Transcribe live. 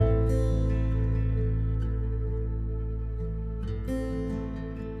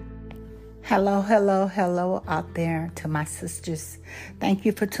Hello out there to my sisters. Thank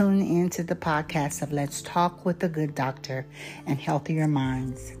you for tuning in to the podcast of Let's Talk with the Good Doctor and Healthier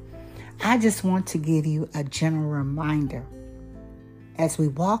Minds. I just want to give you a general reminder as we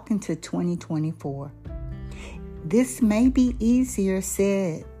walk into 2024. This may be easier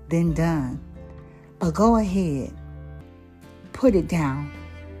said than done, but go ahead. Put it down.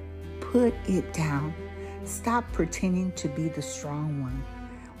 Put it down. Stop pretending to be the strong one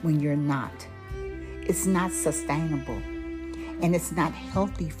when you're not. It's not sustainable and it's not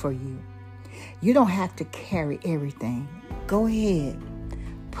healthy for you. You don't have to carry everything. Go ahead.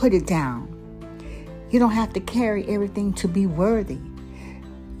 Put it down. You don't have to carry everything to be worthy.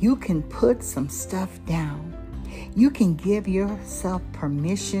 You can put some stuff down. You can give yourself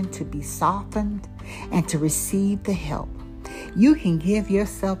permission to be softened and to receive the help. You can give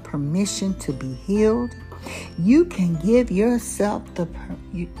yourself permission to be healed. You can give yourself the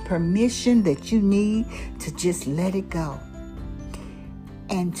permission that you need to just let it go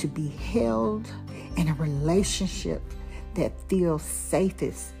and to be held in a relationship that feels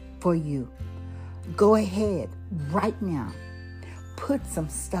safest for you. Go ahead right now. Put some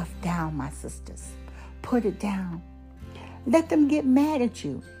stuff down, my sisters. Put it down. Let them get mad at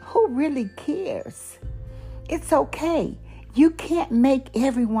you. Who really cares? It's okay. You can't make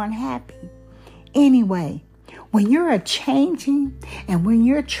everyone happy. Anyway, when you're changing and when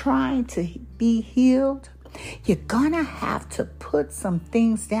you're trying to be healed, you're gonna have to put some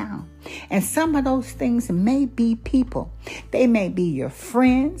things down. And some of those things may be people. They may be your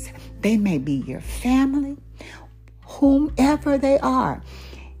friends. They may be your family. Whomever they are,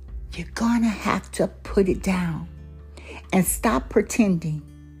 you're gonna have to put it down. And stop pretending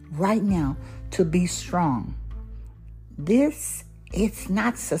right now to be strong. It's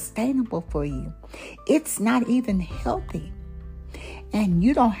not sustainable for you. It's not even healthy. And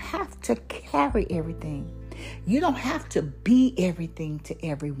you don't have to carry everything. You don't have to be everything to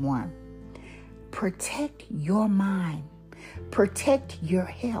everyone. Protect your mind. Protect your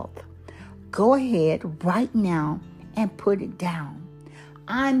health. Go ahead right now and put it down.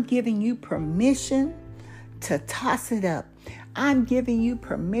 I'm giving you permission to toss it up. I'm giving you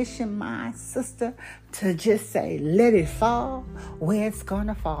permission, my sister, to just say, let it fall where it's going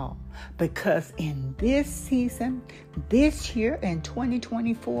to fall. Because in this season, this year in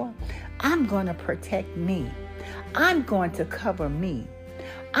 2024, I'm going to protect me. I'm going to cover me.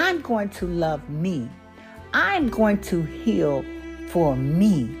 I'm going to love me. I'm going to heal for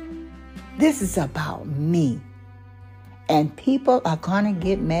me. This is about me. And people are going to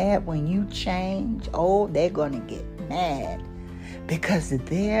get mad when you change. Oh, they're going to get mad. Because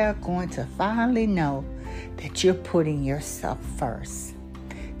they're going to finally know that you're putting yourself first.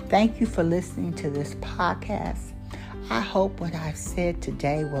 Thank you for listening to this podcast. I hope what I've said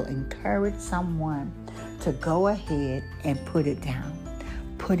today will encourage someone to go ahead and put it down.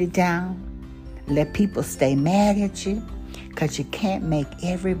 Put it down. Let people stay mad at you because you can't make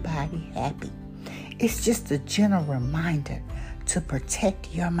everybody happy. It's just a general reminder to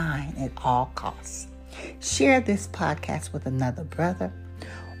protect your mind at all costs. Share this podcast with another brother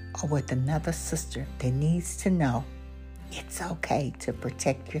or with another sister that needs to know it's okay to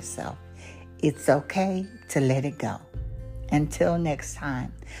protect yourself. It's okay to let it go. Until next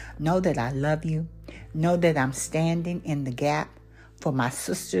time, know that I love you. Know that I'm standing in the gap for my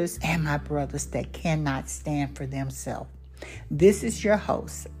sisters and my brothers that cannot stand for themselves. This is your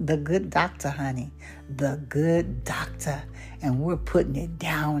host, the Good Doctor, honey. The Good Doctor. And we're putting it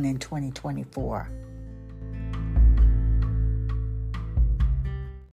down in 2024.